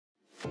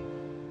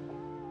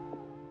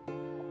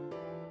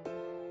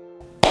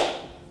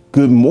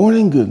Good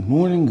morning, good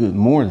morning, good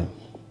morning.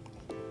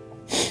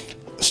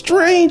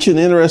 Strange and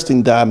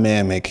interesting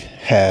dynamic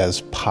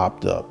has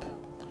popped up.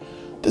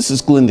 This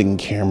is Glendon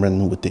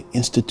Cameron with the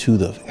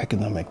Institute of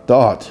Economic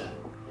Thought.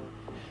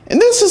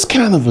 And this is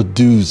kind of a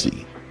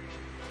doozy.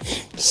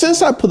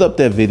 Since I put up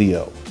that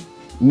video,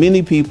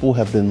 many people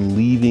have been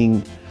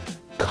leaving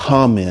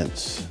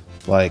comments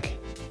like,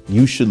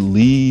 you should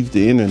leave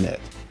the internet.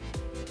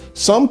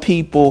 Some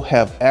people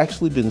have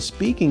actually been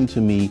speaking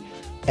to me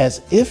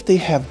as if they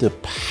have the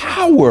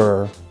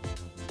power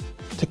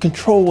to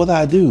control what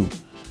I do.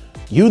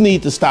 You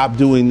need to stop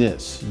doing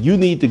this. You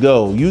need to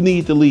go. You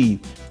need to leave.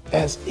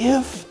 As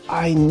if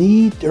I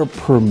need their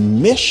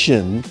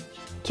permission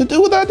to do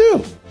what I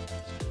do.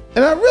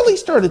 And I really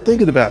started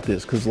thinking about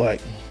this because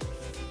like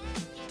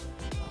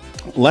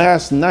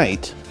last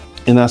night,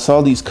 and I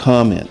saw these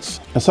comments.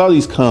 And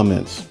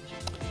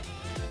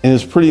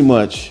it's pretty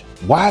much,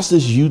 why is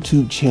this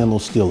YouTube channel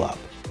still up?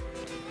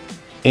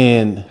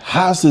 And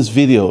how's this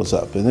videos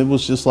up? And it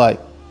was just like,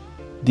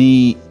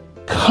 the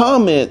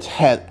comments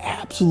had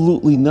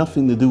absolutely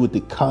nothing to do with the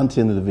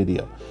content of the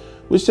video,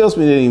 which tells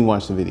me they didn't even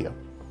watch the video.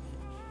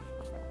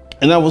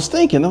 And I was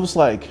thinking, I was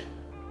like,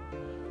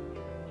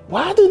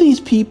 why do these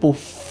people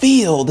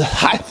feel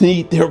that I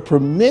need their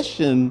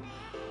permission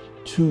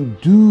to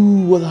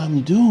do what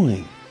I'm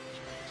doing?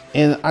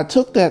 And I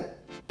took that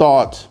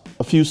thought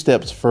a few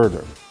steps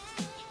further.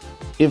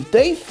 If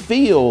they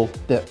feel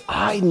that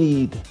I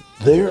need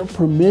their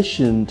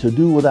permission to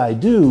do what I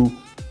do,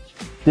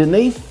 then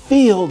they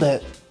feel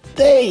that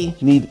they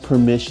need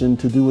permission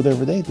to do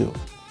whatever they do.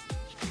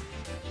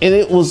 And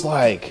it was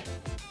like,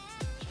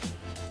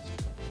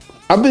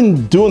 I've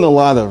been doing a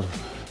lot of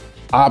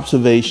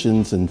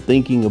observations and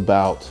thinking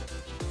about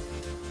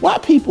why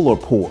people are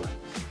poor.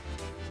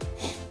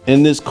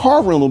 And this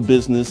car rental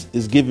business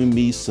is giving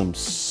me some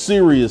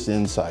serious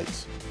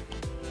insights,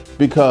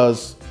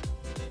 because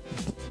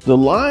the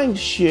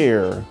lion's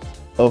share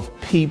of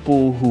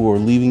people who are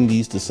leaving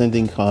these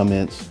dissenting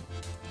comments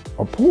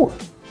are poor.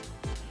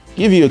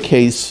 Give you a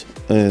case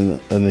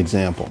and an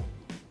example.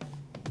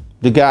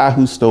 The guy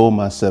who stole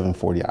my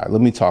 740i,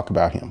 let me talk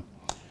about him.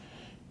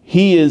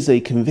 He is a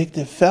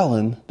convicted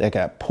felon that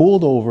got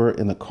pulled over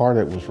in a car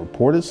that was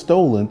reported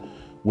stolen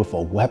with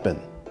a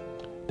weapon.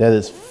 That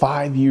is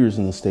 5 years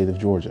in the state of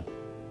Georgia.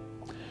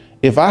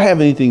 If I have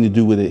anything to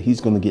do with it,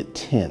 he's going to get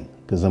 10,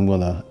 because I'm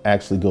going to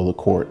actually go to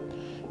court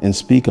and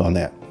speak on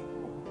that.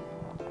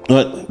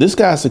 But this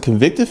guy's a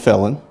convicted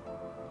felon,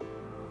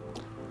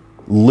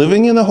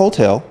 living in a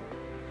hotel,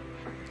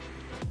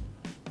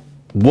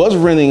 was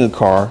renting a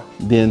car,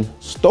 then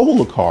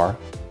stole a car,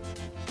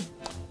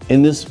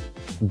 and this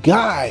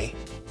guy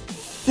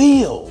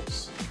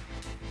feels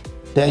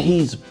that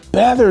he's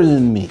better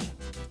than me.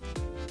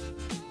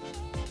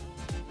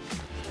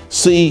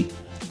 See,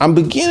 I'm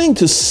beginning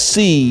to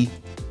see,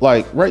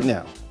 like right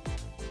now,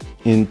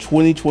 in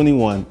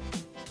 2021,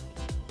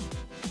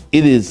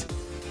 it is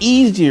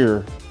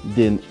easier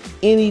than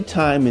any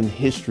time in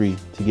history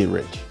to get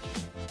rich.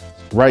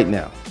 Right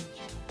now.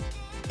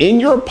 In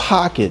your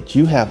pocket,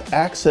 you have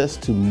access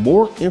to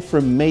more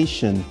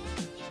information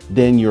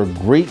than your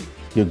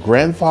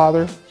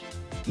grandfather,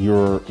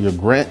 your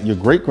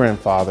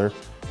great-grandfather,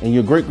 and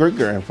your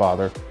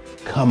great-great-grandfather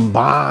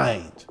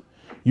combined.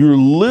 You're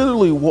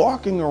literally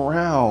walking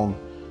around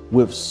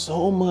with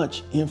so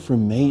much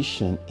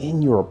information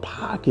in your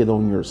pocket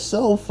on your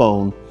cell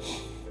phone.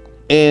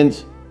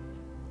 And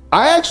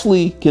I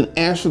actually can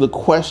answer the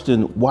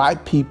question why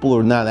people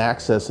are not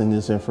accessing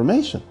this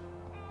information.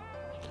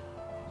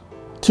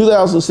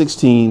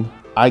 2016,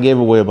 I gave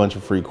away a bunch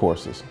of free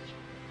courses.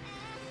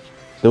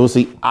 There was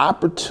the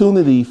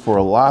opportunity for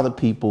a lot of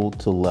people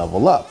to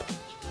level up.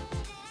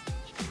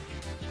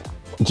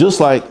 Just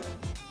like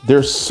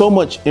there's so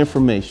much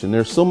information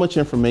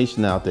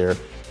out there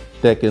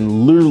that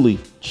can literally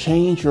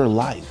change your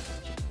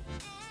life.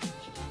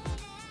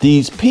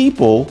 These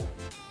people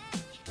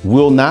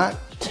will not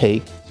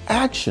take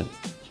action.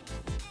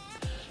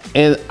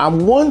 And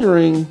I'm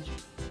wondering,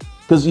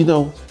 because,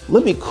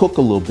 let me cook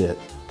a little bit.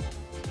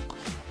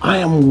 I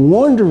am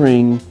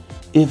wondering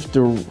if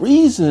the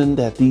reason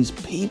that these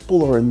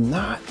people are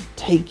not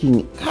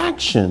taking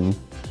action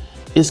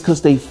is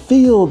because they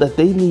feel that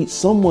they need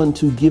someone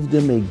to give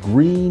them a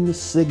green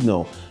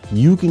signal.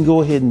 You can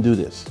go ahead and do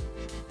this.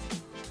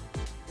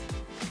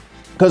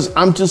 Because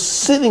I'm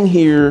just sitting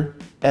here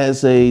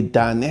as a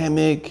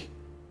dynamic,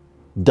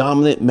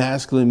 dominant,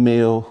 masculine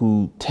male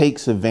who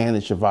takes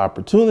advantage of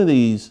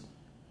opportunities.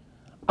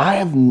 I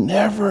have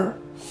never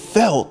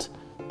felt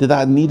that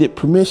I needed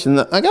permission.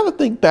 I got to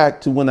think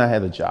back to when I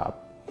had a job.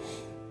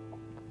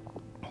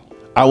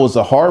 I was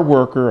a hard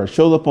worker. I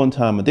showed up on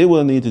time. I did what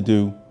I needed to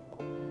do.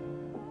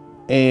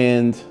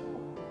 And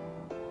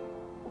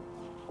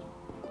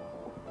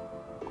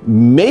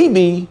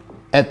maybe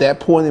at that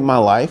point in my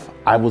life,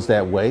 I was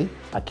that way.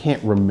 I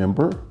can't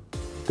remember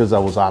because I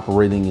was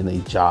operating in a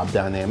job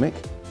dynamic.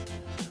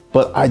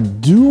 But I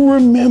do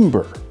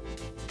remember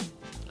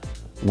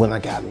when I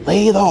got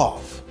laid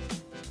off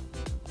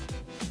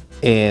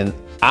and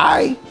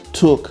I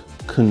took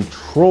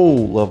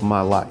control of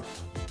my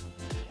life.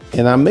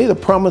 And I made a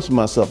promise to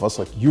myself. I was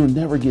like, you're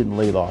never getting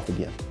laid off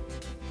again.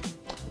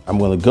 I'm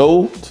going to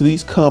go to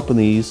these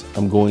companies.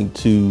 I'm going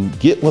to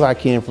get what I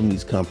can from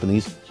these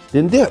companies,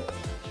 then dip.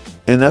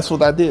 And that's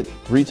what I did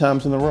 3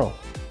 times in a row.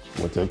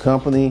 Went to a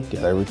company,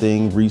 got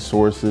everything,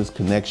 resources,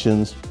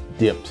 connections,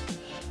 dipped.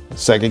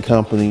 Second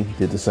company,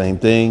 did the same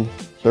thing.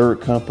 Third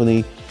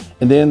company,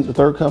 and then the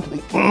third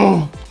company,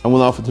 I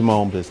went off into my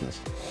own business,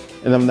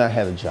 and I've not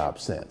had a job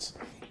since.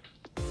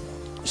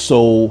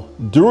 So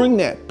during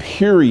that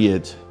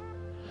period,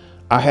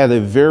 I had a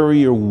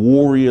very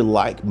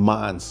warrior-like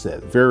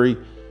mindset, very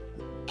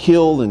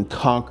kill and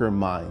conquer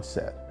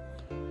mindset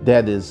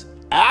that is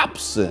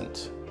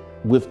absent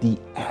with the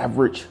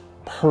average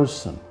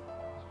person.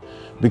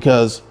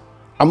 Because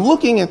I'm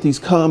looking at these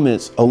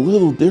comments a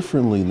little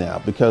differently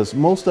now, because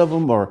most of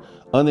them are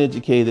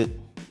uneducated,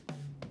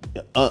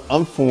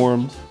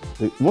 unformed.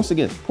 Once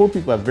again, poor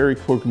people have very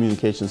poor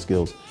communication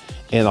skills.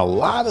 And a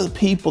lot of the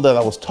people that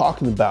I was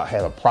talking about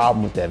had a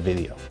problem with that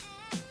video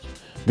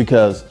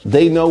because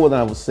they know what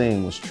I was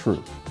saying was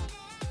true.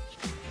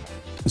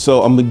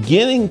 So I'm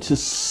beginning to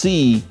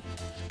see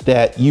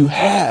that you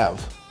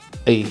have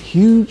a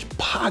huge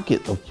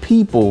pocket of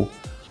people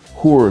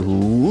who are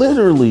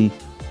literally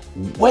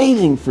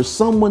waiting for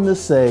someone to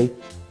say,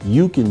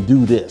 you can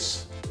do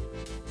this.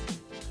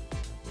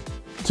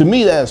 To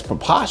me, that is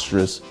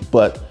preposterous,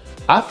 but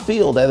I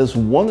feel that is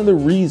one of the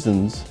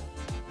reasons.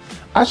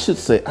 I shouldn't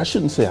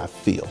say I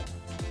feel.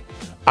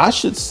 I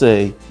should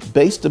say,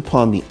 based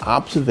upon the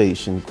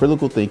observation,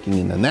 critical thinking,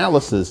 and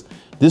analysis,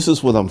 this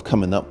is what I'm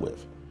coming up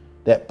with.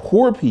 That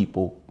poor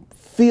people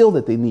feel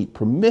that they need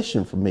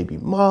permission from maybe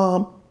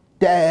mom,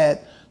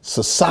 dad,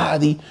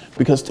 society,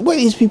 because the way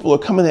these people are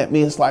coming at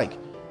me is like,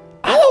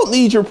 I don't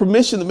need your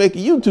permission to make a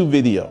YouTube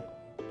video.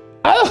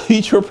 I don't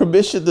need your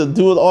permission to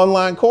do an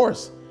online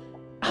course.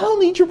 I don't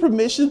need your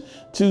permission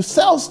to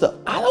sell stuff.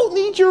 I don't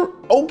need your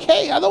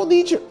okay. I don't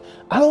need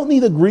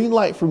a green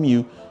light from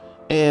you.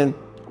 And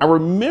I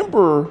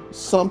remember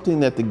something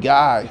that the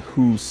guy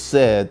who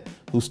stole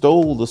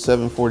the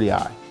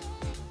 740i,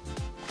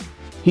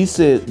 he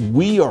said,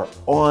 we are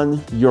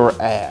on your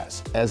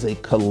ass as a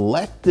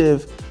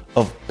collective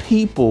of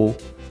people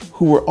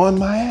who are on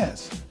my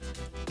ass.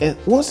 And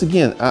once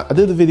again, I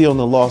did a video on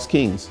the Lost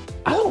Kings.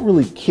 I don't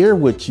really care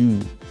what you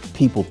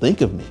people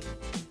think of me.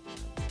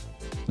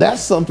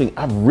 That's something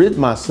I've rid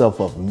myself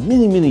of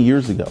many, many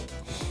years ago.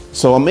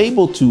 So I'm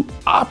able to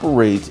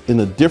operate in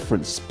a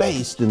different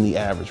space than the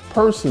average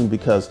person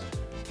because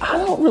I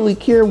don't really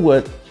care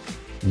what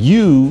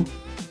you,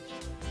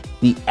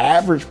 the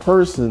average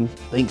person,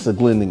 thinks of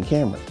Glendon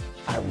Cameron.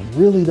 I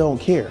really don't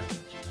care.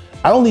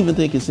 I don't even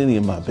think it's any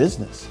of my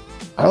business.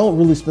 I don't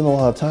really spend a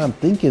lot of time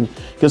thinking,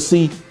 because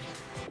see,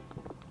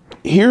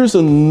 here's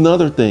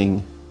another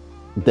thing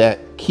that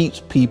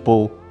keeps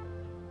people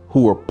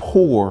who are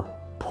poor.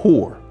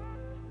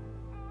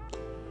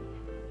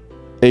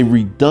 A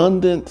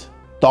redundant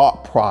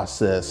thought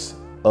process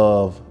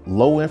of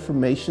low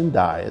information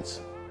diets,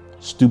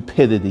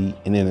 stupidity,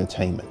 and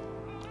entertainment.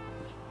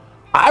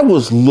 I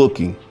was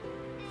looking,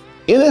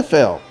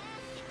 NFL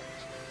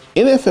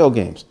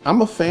games.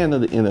 I'm a fan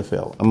of the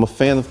NFL. I'm a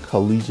fan of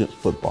collegiate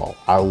football.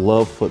 I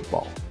love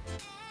football.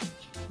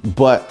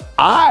 But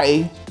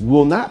I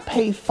will not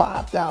pay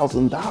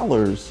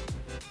 $5,000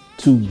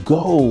 to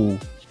go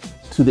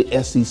to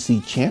the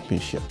SEC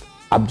championship.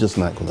 I'm just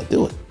not going to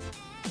do it.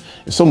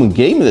 If someone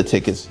gave me the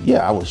tickets,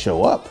 yeah, I would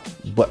show up,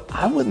 but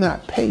I would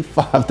not pay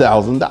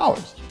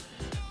 $5,000.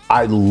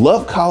 I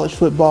love college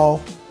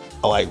football.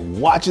 I like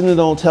watching it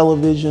on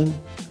television.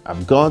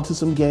 I've gone to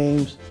some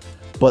games,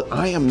 but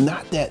I am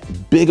not that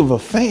big of a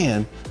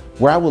fan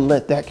where I would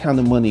let that kind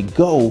of money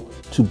go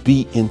to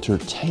be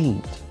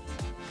entertained.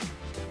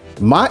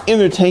 My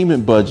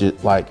entertainment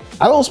budget, like,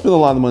 I don't spend a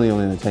lot of money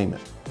on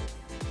entertainment.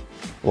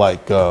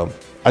 Like,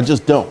 I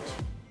just don't.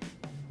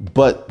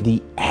 But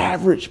the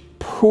average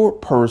poor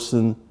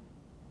person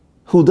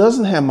who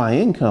doesn't have my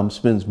income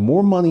spends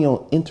more money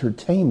on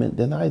entertainment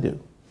than I do.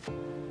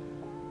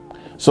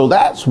 So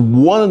that's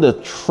one of the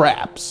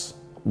traps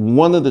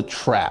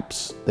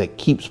that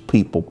keeps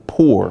people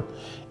poor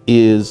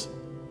is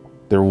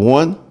they're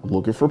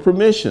looking for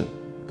permission.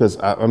 Because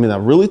I mean, I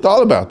really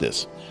thought about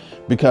this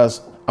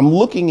because I'm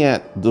looking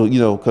at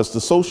because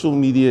the social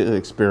media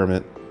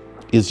experiment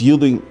is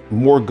yielding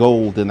more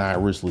gold than I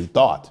originally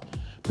thought.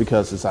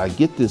 Because as I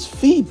get this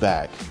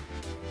feedback,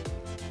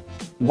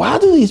 why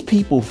do these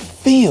people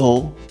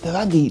feel that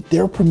I need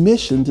their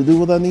permission to do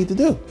what I need to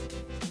do?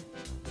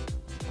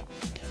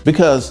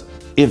 Because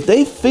if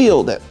they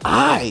feel that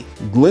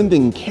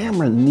Glendon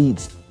Cameron,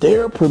 needs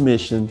their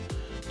permission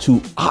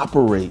to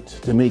operate,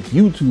 to make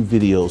YouTube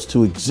videos,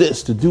 to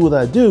exist, to do what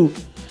I do,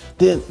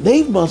 then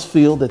they must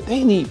feel that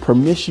they need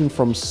permission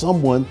from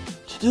someone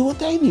to do what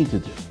they need to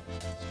do.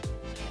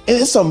 And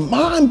it's a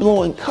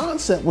mind-blowing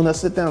concept when I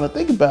sit down and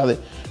think about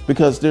it,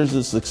 because there's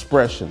this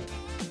expression,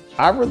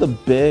 I'd rather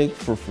beg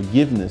for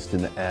forgiveness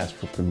than to ask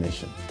for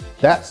permission.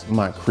 That's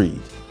my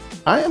creed.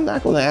 I am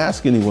not going to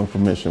ask anyone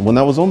permission. When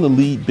I was on the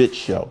Lead Bitch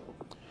show,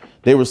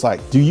 They was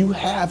like, do you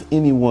have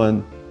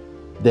anyone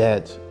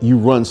that you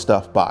run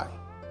stuff by?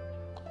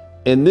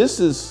 And this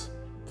is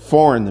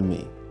foreign to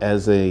me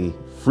as a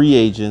free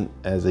agent,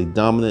 as a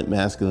dominant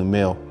masculine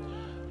male.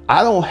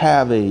 I don't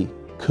have a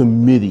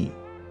committee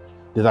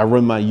that I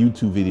run my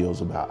YouTube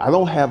videos about. I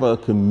don't have a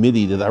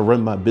committee that I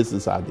run my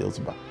business ideas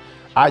about.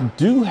 I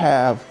do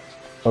have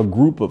a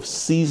group of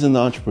seasoned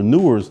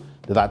entrepreneurs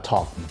that I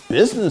talk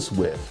business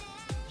with.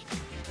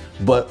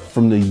 But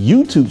from the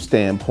YouTube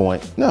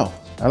standpoint, no,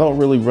 I don't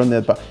really run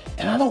that by.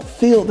 And I don't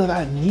feel that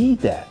I need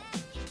that.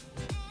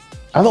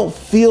 I don't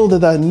feel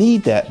that I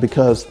need that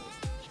because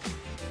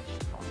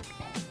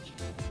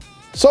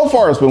so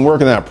far it's been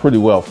working out pretty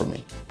well for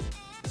me.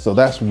 So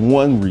that's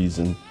one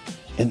reason.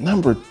 And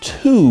number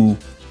two,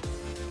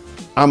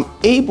 I'm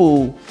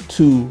able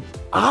to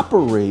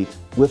operate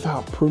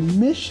without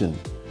permission.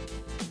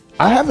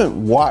 I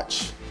haven't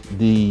watched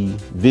the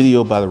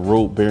video by the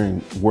robe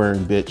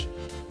wearing bitch,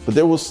 but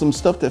there was some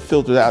stuff that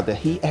filtered out that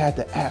he had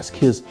to ask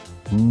his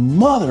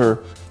mother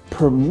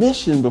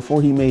permission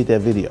before he made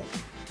that video,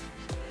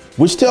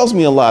 which tells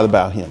me a lot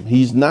about him.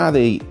 He's not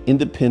an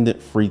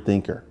independent free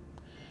thinker.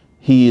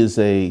 He is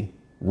a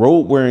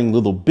robe wearing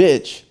little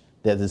bitch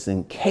that is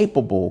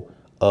incapable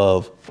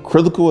of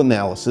critical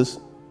analysis.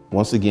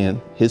 Once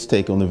again, his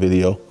take on the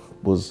video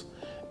was,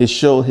 it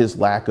showed his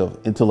lack of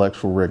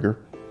intellectual rigor.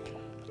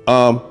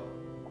 I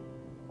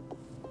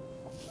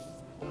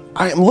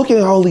am looking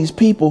at all these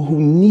people who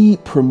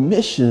need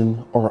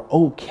permission or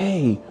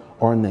okay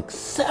or an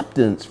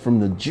acceptance from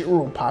the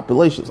general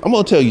populations. I'm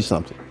gonna tell you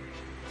something.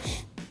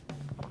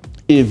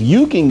 If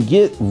you can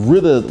get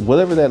rid of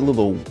whatever that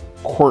little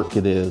quirk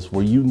it is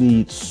where you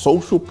need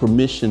social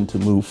permission to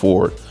move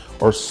forward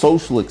or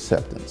social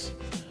acceptance.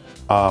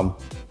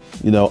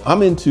 You know,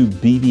 I'm into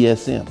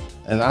BDSM,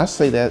 and I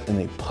say that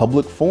in a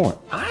public forum.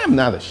 I am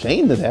not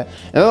ashamed of that.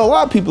 And a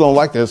lot of people don't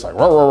like that. It's like,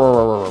 rah, rah,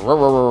 rah, rah,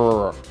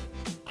 rah, rah.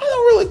 I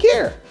don't really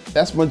care.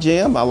 That's my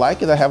jam. I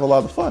like it. I have a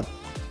lot of fun.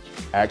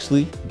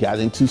 Actually got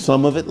into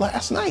some of it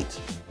last night.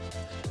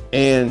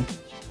 And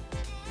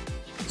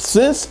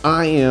since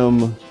I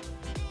am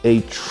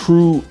a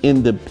true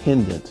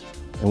independent,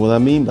 and what I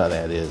mean by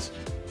that is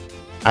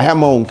I have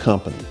my own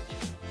company.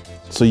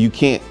 So you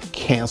can't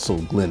cancel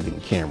Glendon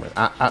Cameron.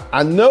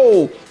 I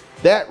know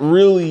that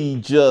really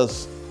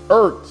just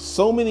irked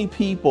so many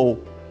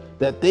people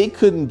that they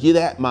couldn't get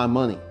at my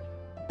money.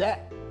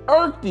 That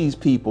irked these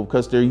people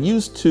because they're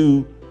used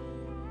to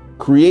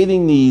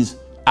creating these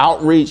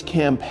outrage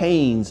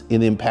campaigns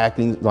and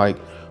impacting, like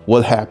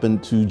what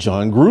happened to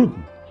John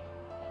Gruden.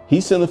 He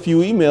sent a few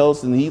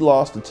emails and he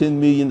lost a $10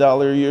 million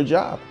a year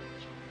job.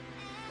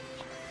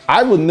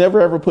 I would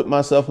never ever put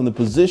myself in the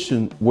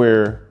position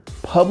where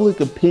public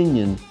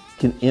opinion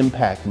can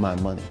impact my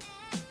money.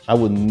 I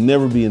would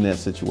never be in that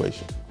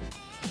situation.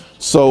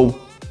 So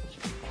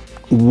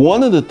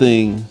one of the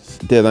things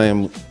that I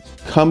am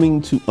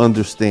coming to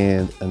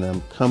understand and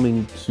I'm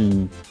coming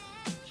to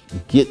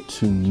get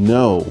to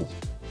know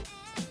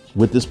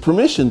with this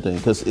permission thing,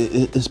 because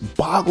it's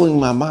boggling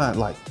my mind.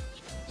 Like,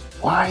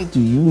 why do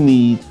you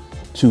need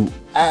to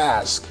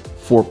ask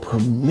for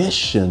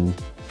permission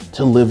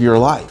to live your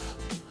life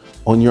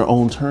on your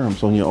own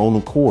terms, on your own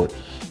accord?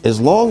 As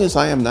long as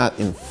I am not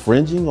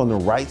infringing on the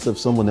rights of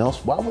someone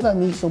else, why would I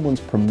need someone's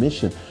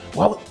permission?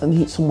 Why would I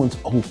need someone's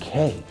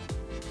okay?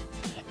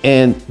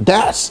 And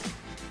that's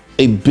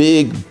a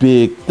big,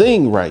 big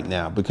thing right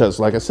now, because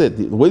like I said,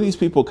 the way these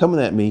people are coming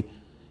at me,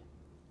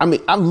 I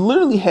mean, I've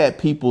literally had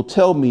people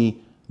tell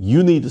me,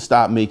 you need to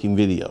stop making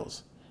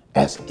videos,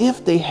 as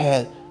if they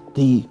had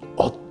the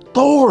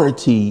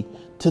authority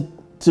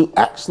to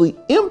actually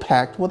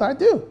impact what I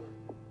do.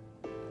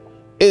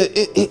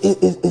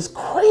 It's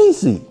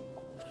crazy.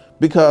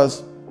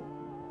 Because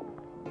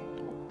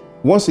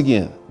once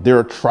again, there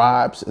are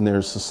tribes and there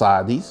are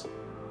societies.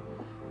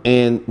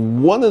 And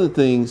one of the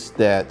things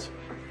that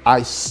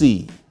I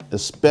see,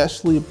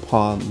 especially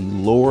upon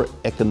the lower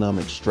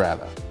economic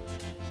strata,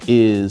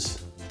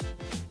 is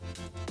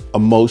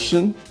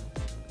emotion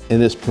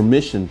and this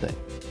permission thing.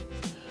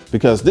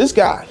 Because this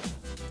guy,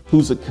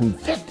 who's a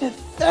convicted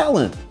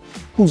felon,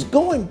 who's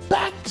going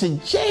back to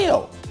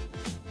jail,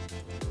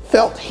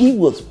 felt he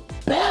was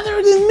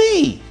better than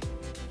me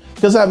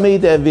because I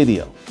made that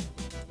video.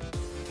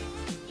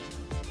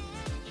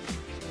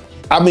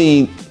 I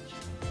mean,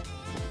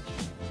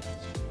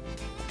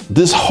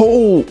 this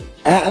whole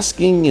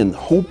asking and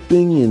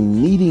hoping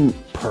and needing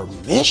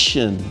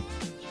permission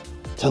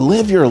to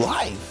live your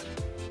life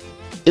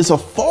is a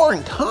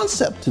foreign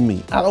concept to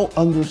me. I don't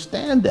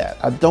understand that.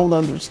 I don't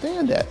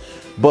understand that.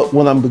 But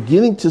when I'm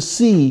beginning to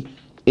see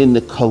in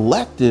the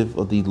collective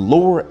of the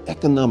lower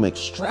economic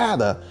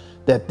strata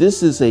that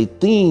this is a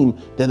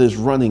theme that is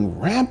running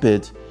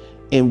rampant,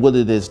 and what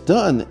it has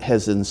done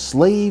has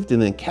enslaved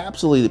and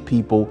encapsulated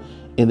people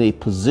in a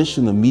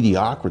position of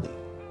mediocrity.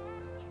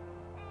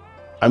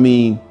 I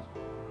mean,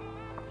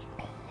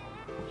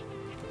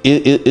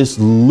 it's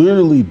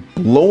literally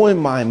blowing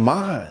my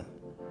mind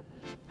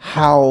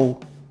how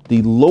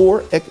the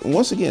lower,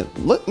 once again,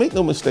 make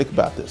no mistake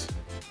about this.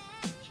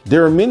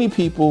 There are many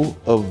people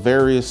of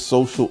various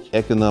social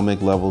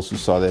economic levels who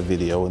saw that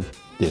video and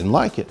didn't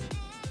like it.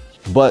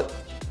 But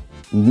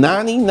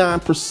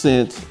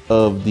 99%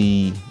 of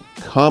the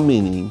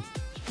commenting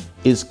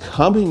is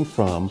coming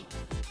from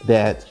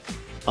that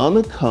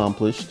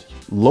unaccomplished,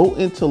 low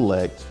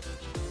intellect,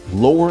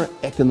 lower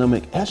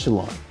economic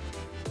echelon.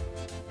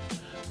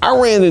 I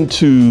ran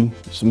into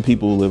some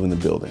people who live in the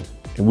building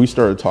and we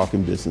started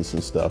talking business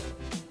and stuff.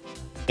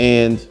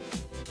 And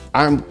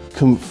I'm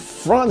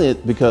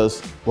confronted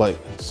because, like,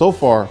 so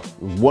far,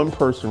 one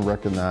person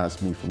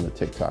recognized me from the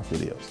TikTok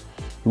videos.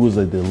 He was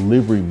a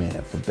delivery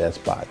man for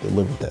Best Buy,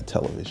 delivered that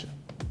television.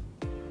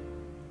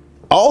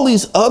 All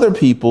these other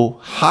people,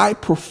 high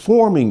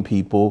performing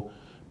people,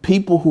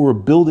 people who are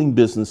building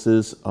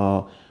businesses,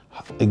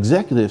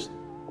 executives,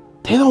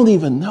 they don't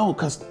even know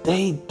because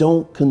they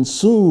don't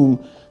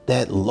consume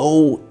that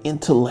low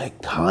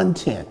intellect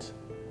content.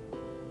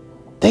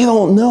 They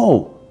don't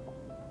know.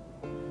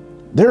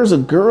 There's a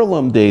girl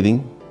I'm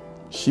dating.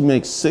 She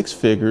makes 6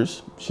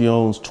 figures. She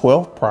owns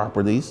 12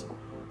 properties,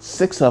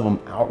 6 of them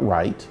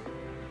outright.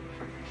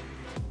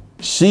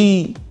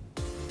 She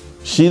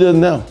doesn't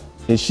know.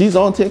 And she's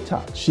on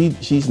TikTok.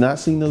 She's not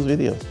seen those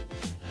videos.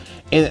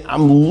 And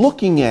I'm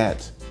looking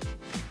at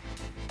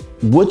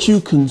what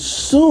you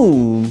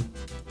consume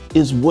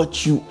is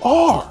what you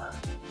are.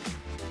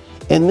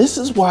 And this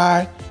is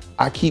why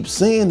I keep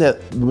saying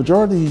that the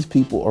majority of these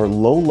people are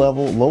low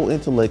level, low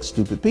intellect,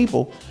 stupid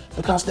people,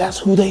 because that's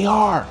who they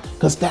are,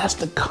 because that's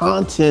the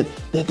content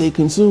that they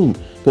consume.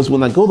 Because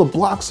when I go to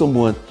block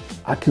someone,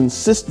 I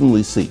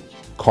consistently see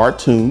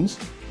cartoons,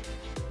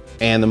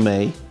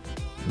 anime,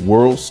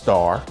 World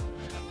Star.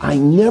 I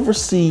never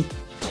see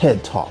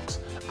TED Talks.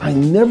 I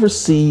never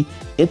see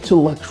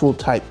intellectual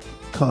type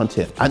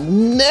content. I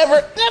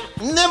never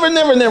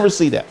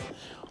see that.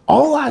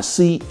 All I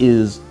see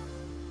is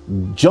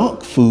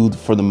junk food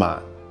for the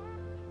mind.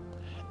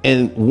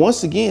 And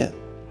once again,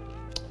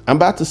 I'm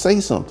about to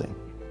say something.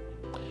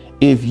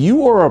 If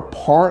you are a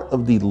part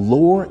of the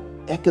lower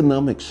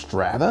economic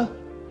strata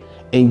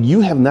and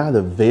you have not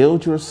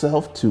availed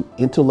yourself to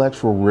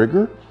intellectual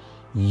rigor,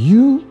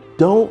 you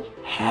don't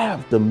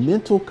have the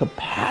mental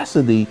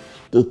capacity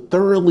to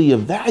thoroughly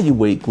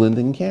evaluate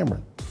Glendon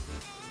Cameron.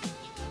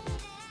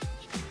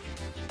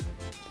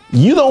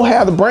 You don't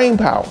have the brain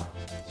power.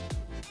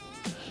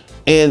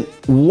 And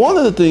one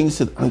of the things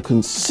that I'm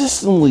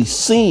consistently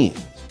seeing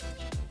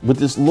with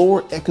this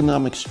lower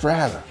economic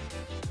strata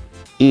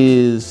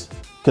is,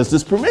 because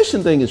this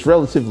permission thing is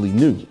relatively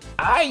new.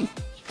 I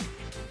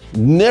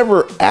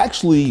never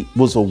actually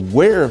was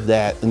aware of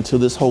that until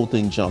this whole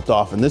thing jumped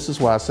off. And this is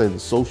why I say the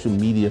social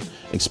media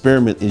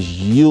experiment is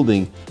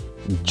yielding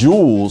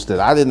jewels that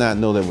I did not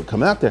know that would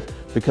come out there.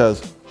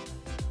 Because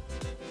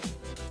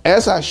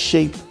as I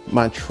shape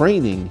my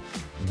training,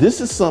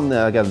 this is something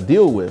that I got to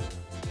deal with.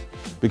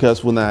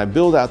 Because when I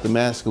build out the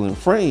masculine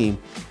frame,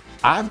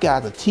 I've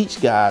got to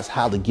teach guys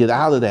how to get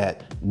out of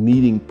that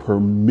needing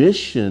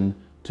permission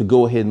to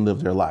go ahead and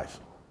live their life.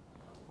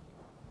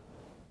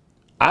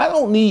 I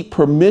don't need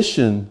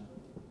permission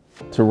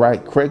to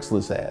write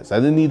Craigslist ads. I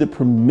didn't need the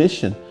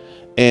permission.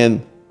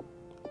 And,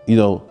 you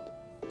know,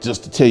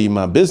 just to tell you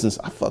my business,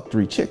 I fucked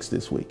 3 chicks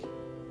this week.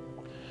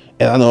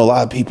 And I know a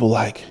lot of people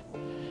like,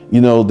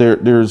 you know,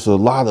 there's a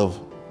lot of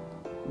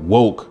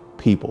woke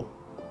people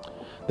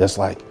that's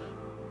like,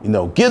 you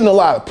know, getting a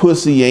lot of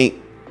pussy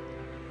ain't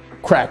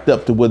cracked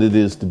up to what it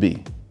is to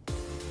be.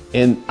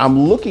 And I'm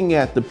looking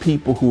at the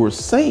people who are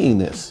saying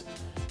this,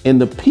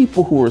 and the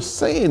people who are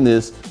saying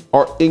this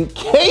are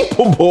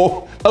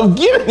incapable of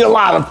getting a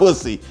lot of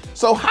pussy.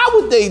 So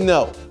how would they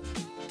know?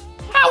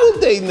 How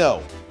would they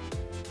know?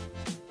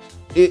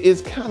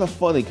 It's kind of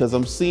funny because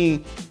I'm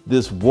seeing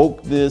this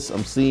wokeness.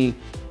 I'm seeing,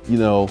 you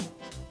know,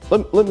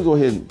 let me go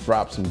ahead and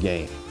drop some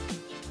game.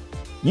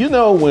 You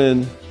know,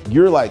 when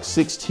you're like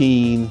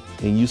 16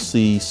 and you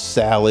see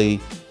Sally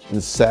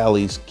and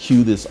Sally's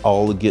cutest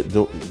all the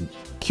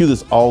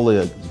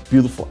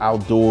beautiful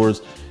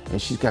outdoors,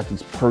 and she's got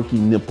these perky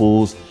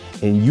nipples,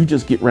 and you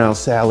just get around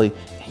Sally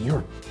and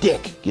your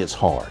dick gets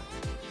hard.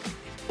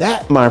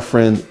 That, my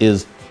friend,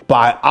 is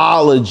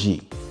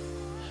biology.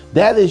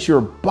 That is your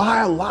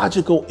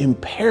biological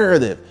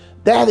imperative.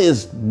 That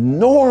is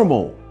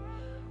normal.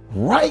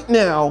 Right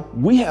now,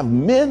 we have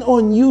men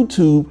on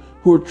YouTube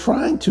who are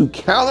trying to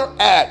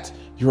counteract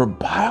your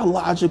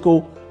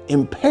biological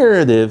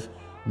imperative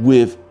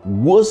with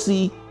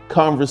wussy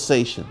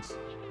conversations.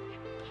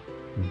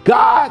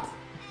 God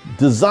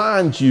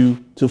designed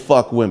you to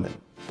fuck women.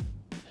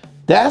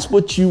 That's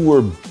what you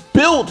were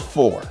built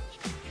for.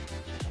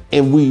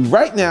 And we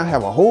right now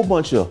have a whole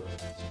bunch of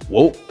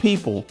woke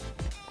people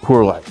who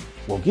are like,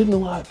 well, getting a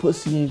lot of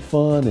pussy ain't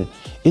fun and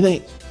it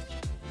ain't.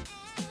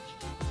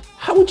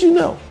 How would you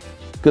know?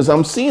 Because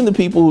I'm seeing the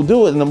people who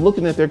do it and I'm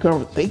looking at their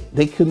conversation,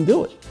 they couldn't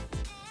do it.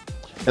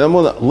 And I'm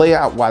gonna lay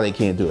out why they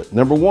can't do it.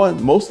 Number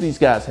one, most of these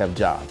guys have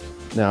jobs.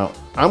 Now,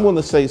 I'm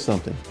gonna say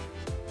something.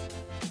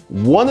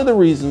 One of the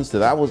reasons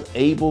that I was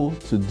able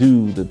to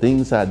do the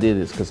things I did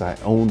is because I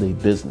owned a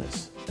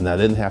business and I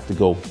didn't have to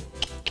go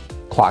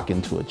clock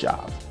into a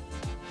job.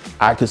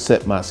 I could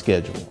set my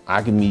schedule.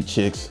 I can meet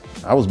chicks.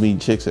 I was meeting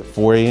chicks at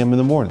 4 a.m. in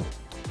the morning.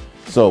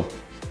 So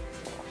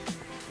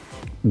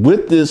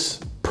with this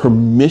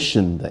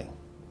permission thing,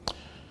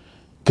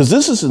 because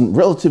this is a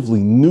relatively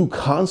new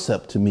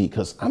concept to me,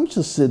 because I'm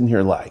just sitting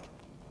here like,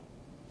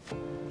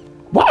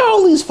 why are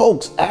all these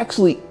folks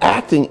actually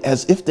acting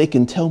as if they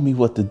can tell me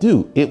what to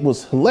do? It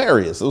was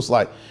hilarious. It was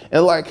like,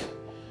 and like,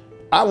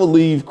 I would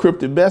leave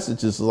cryptic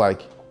messages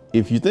like,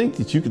 if you think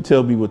that you can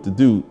tell me what to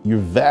do, you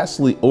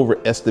vastly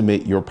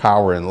overestimate your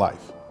power in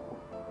life.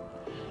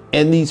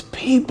 And these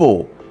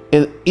people,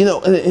 and you know,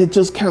 and it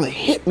just kind of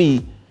hit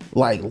me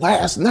like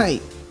last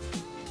night.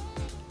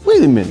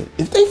 Wait a minute,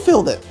 if they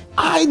feel that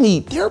I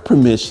need their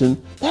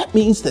permission, that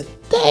means that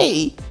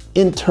they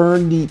in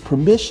turn need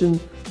permission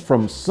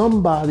from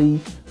somebody,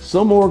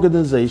 some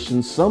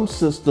organization, some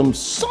system,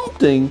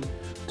 something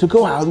to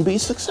go out and be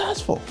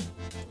successful.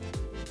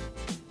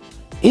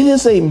 It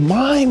is a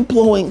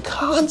mind-blowing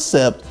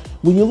concept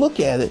when you look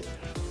at it,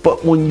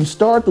 but when you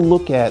start to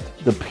look at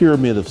the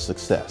pyramid of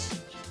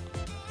success,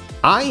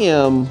 I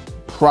am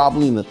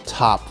probably in the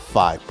top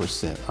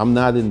 5%. I'm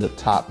not in the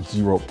top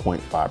 0.5%.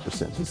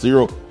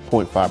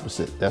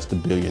 0.5%, that's the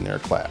billionaire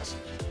class.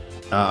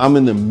 I'm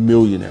in the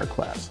millionaire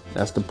class.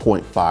 That's the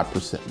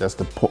 0.5%. That's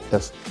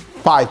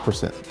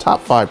 5%,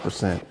 top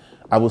 5%.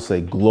 I would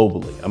say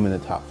globally, I'm in the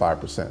top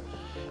 5%.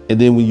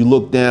 And then when you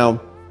look down,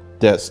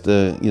 that's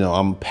the, you know,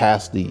 I'm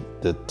past the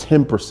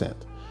 10%,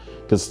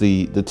 because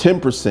the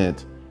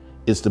 10%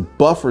 is the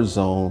buffer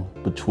zone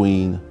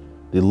between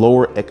the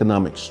lower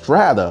economic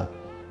strata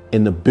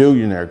and the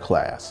billionaire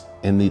class.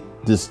 And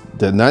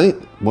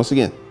once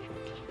again,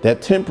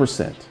 that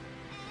 10%,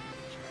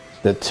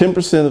 that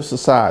 10% of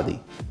society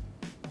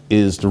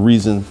is the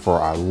reason for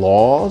our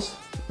laws,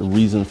 the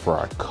reason for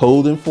our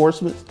code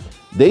enforcement.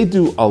 They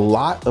do a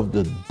lot of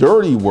the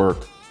dirty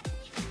work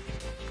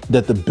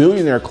that the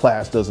billionaire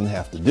class doesn't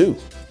have to do.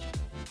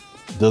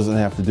 Doesn't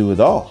have to do at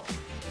all.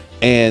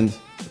 And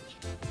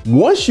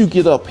once you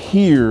get up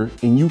here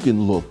and you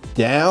can look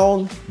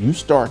down, you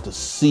start to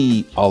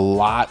see a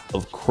lot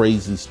of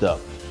crazy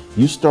stuff.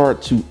 You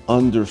start to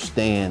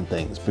understand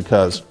things,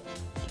 because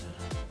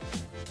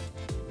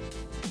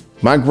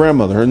my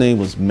grandmother, her name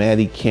was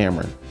Maddie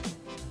Cameron,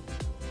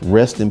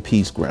 rest in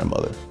peace,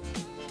 grandmother,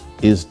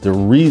 is the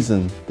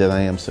reason that I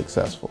am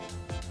successful.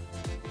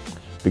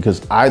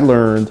 Because I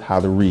learned how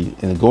to read.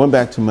 And going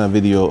back to my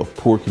video of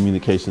poor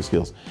communication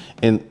skills,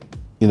 and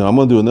you know, I'm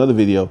gonna do another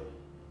video.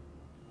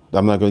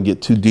 I'm not gonna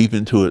get too deep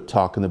into it,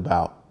 talking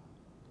about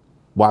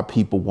why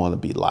people wanna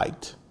be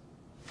liked.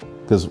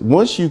 Because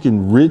once you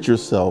can rid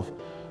yourself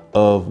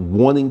of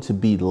wanting to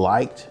be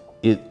liked,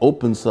 it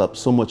opens up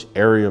so much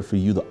area for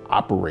you to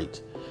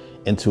operate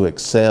and to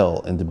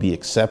excel and to be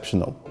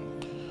exceptional.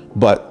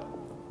 But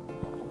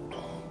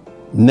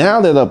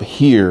now that up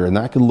here and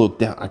I can look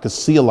down, I can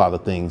see a lot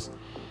of things.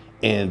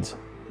 And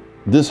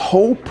this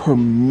whole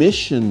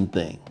permission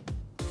thing,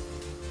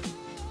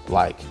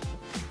 like,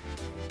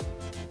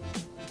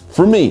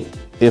 for me,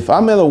 if I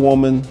met a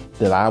woman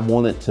that I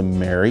wanted to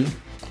marry,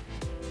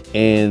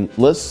 and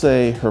let's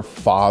say her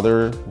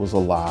father was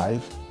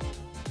alive,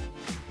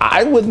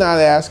 I would not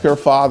ask her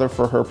father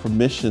for her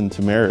permission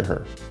to marry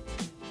her.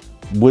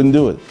 Wouldn't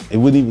do it. It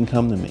wouldn't even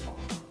come to me.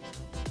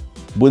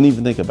 Wouldn't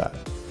even think about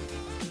it.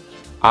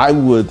 I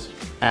would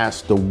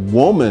ask the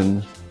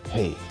woman,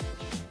 hey,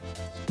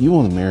 you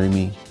want to marry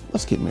me?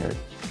 Let's get married.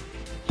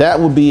 That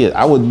would be it.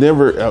 I would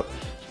never,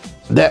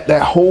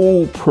 that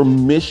whole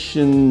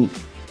permission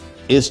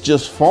is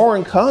just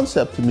foreign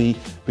concept to me,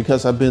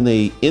 because I've been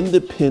an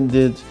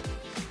independent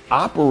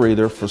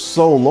operator for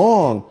so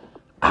long.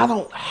 I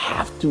don't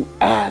have to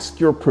ask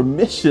your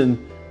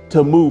permission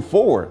to move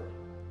forward.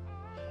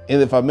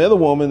 And if I met a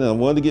woman and I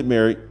wanted to get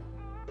married,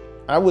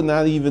 I would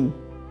not even,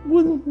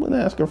 wouldn't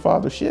ask her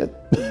father shit.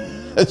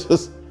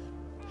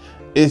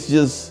 It's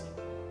just,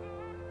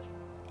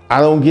 I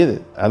don't get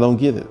it. I don't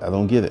get it. I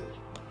don't get it.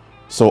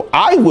 So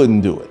I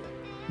wouldn't do it.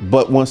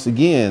 But once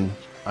again,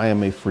 I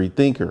am a free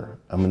thinker.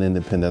 I'm an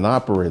independent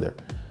operator.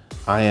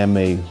 I am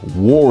a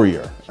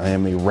warrior. I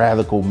am a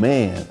radical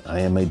man.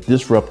 I am a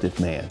disruptive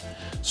man.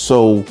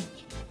 So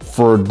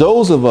for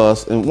those of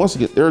us, and once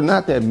again, there are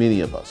not that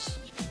many of us.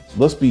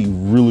 Let's be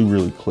really,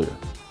 really clear.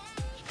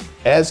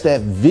 As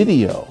that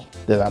video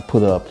that I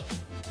put up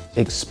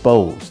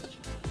exposed,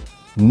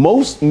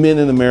 most men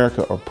in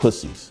America are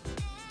pussies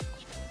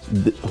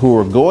who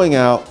are going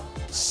out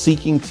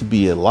seeking to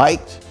be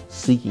liked,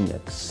 seeking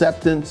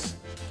acceptance.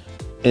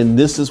 And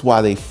this is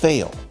why they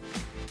fail,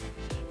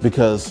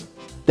 because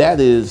that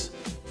is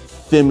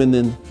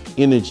feminine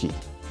energy.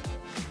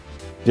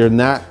 They're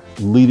not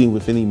leading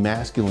with any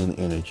masculine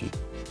energy.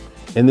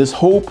 And this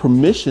whole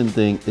permission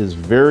thing is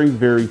very,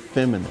 very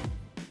feminine.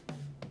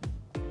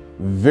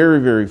 Very,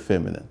 very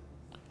feminine.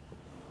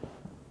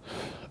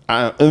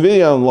 In a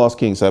video on Lost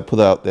Kings, I put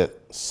out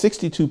that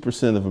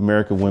 62% of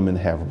American women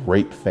have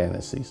rape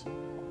fantasies.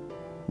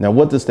 Now,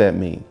 what does that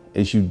mean?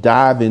 As you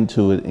dive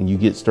into it and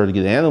you start to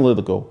get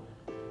analytical,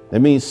 that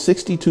means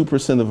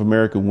 62% of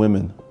American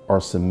women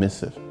are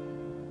submissive.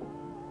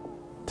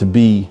 to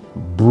be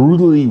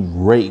brutally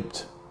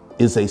raped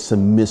is a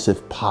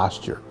submissive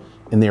posture,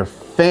 and they're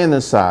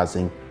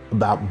fantasizing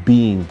about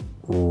being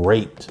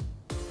raped,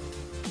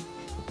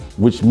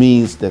 which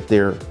means that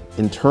their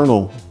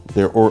internal,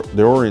 their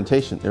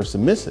orientation, they're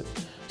submissive.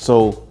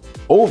 So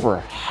over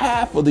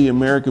half of the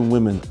American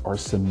women are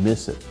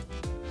submissive,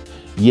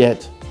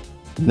 yet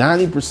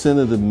 90%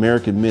 of the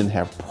American men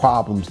have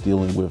problems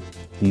dealing with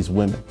these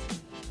women.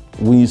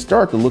 When you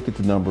start to look at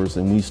the numbers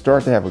and when you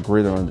start to have a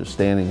greater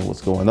understanding of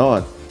what's going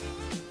on,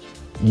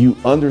 you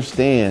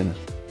understand,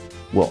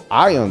 well,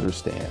 I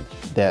understand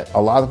that a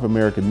lot of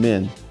American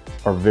men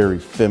are very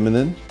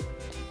feminine,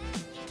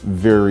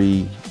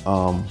 very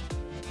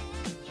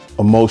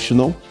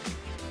emotional.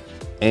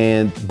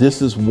 And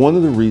this is one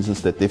of the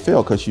reasons that they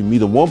fail, because you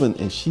meet a woman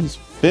and she's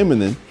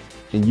feminine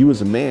and you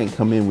as a man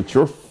come in with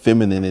your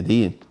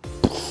femininity and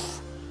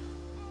poof,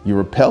 you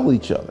repel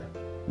each other.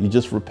 You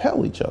just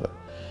repel each other.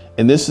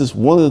 And this is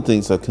one of the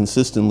things I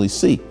consistently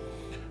see,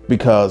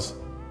 because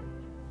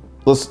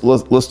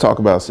let's talk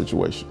about a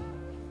situation.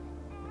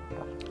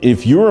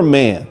 If you're a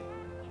man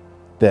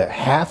that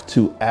have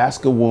to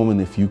ask a woman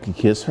if you can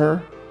kiss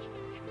her,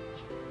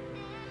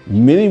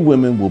 many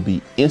women will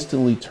be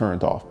instantly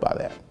turned off by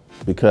that,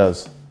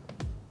 because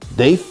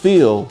they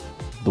feel,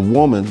 the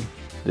woman,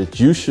 that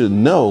you should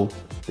know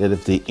that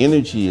if the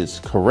energy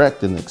is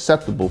correct and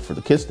acceptable for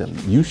to kiss them,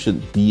 you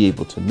should be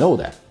able to know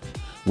that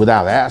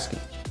without asking.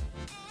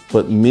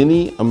 But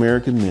many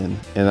American men,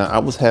 and I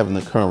was having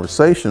a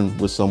conversation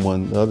with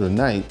someone the other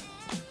night,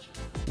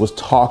 was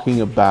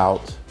talking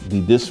about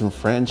the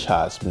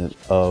disenfranchisement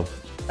of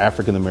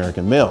African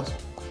American males.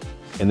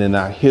 And then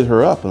I hit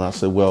her up and I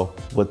said, well,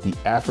 what the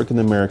African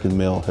American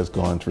male has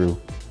gone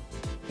through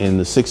in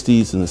the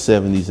 60s and the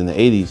 70s and the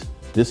 80s,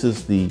 this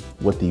is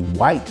what the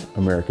white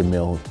American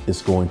male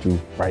is going through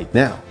right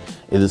now.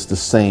 It is the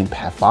same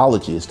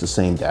pathology, it's the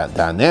same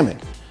dynamic.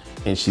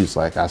 And she's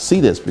like, I see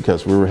this,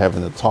 because we were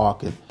having a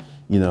talk, and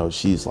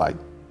she's like,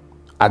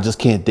 I just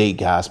can't date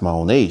guys my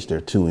own age. They're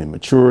too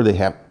immature. They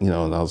have, and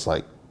I was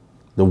like,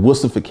 the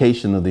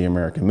wussification of the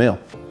American male.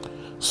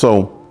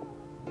 So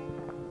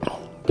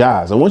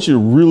guys, I want you to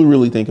really,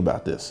 really think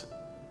about this.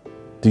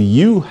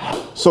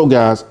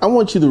 Guys, I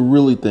want you to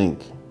really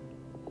think,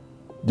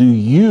 do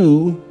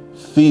you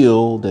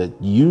feel that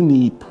you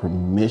need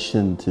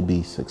permission to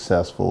be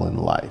successful in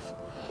life?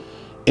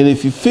 And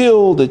if you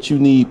feel that you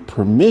need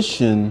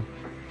permission,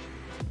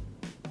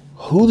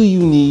 who do you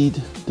need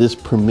this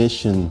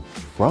permission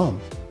from?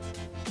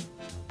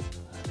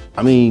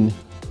 I mean,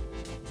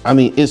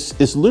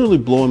 it's literally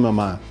blowing my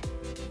mind.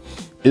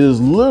 It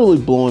is literally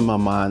blowing my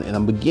mind, and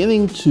I'm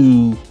beginning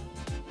to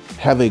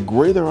have a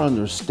greater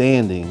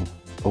understanding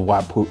of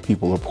why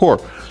people are poor.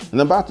 And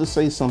I'm about to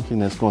say something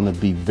that's going to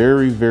be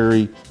very,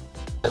 very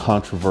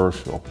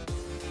controversial.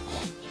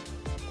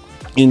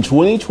 In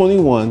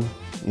 2021,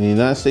 in the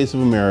United States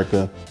of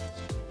America,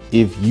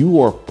 if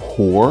you are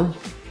poor,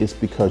 it's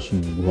because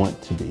you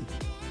want to be.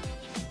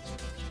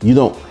 You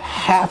don't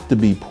have to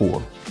be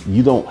poor.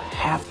 You don't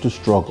have to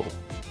struggle.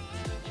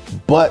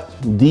 But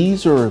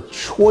these are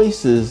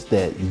choices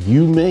that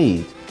you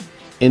made.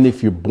 And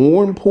if you're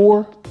born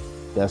poor,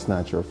 that's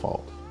not your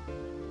fault.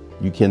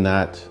 You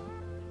cannot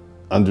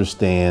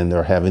understand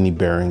or have any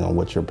bearing on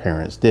what your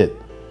parents did.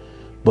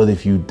 But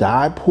if you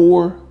die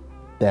poor,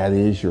 that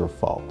is your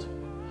fault.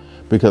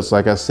 Because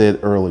like I said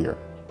earlier,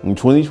 in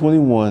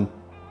 2021,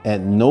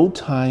 at no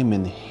time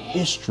in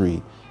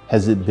history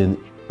has it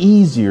been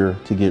easier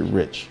to get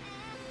rich.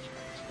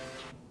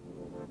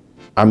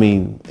 I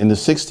mean, in the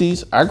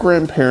 60s, our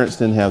grandparents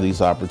didn't have these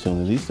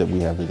opportunities that we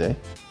have today.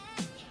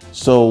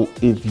 So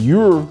if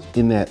you're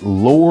in that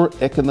lower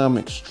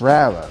economic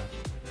strata,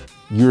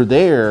 you're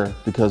there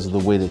because of the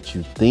way that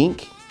you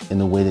think and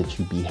the way that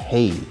you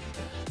behave,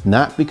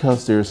 not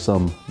because there's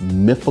some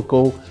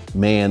mythical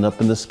man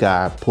up in the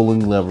sky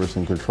pulling levers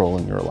and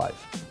controlling your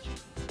life.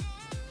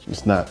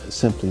 It's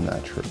simply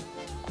not true.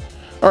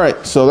 All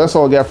right, so that's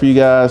all I got for you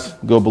guys.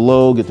 Go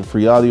below, get the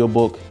free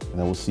audiobook, and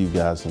I will see you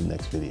guys in the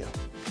next video.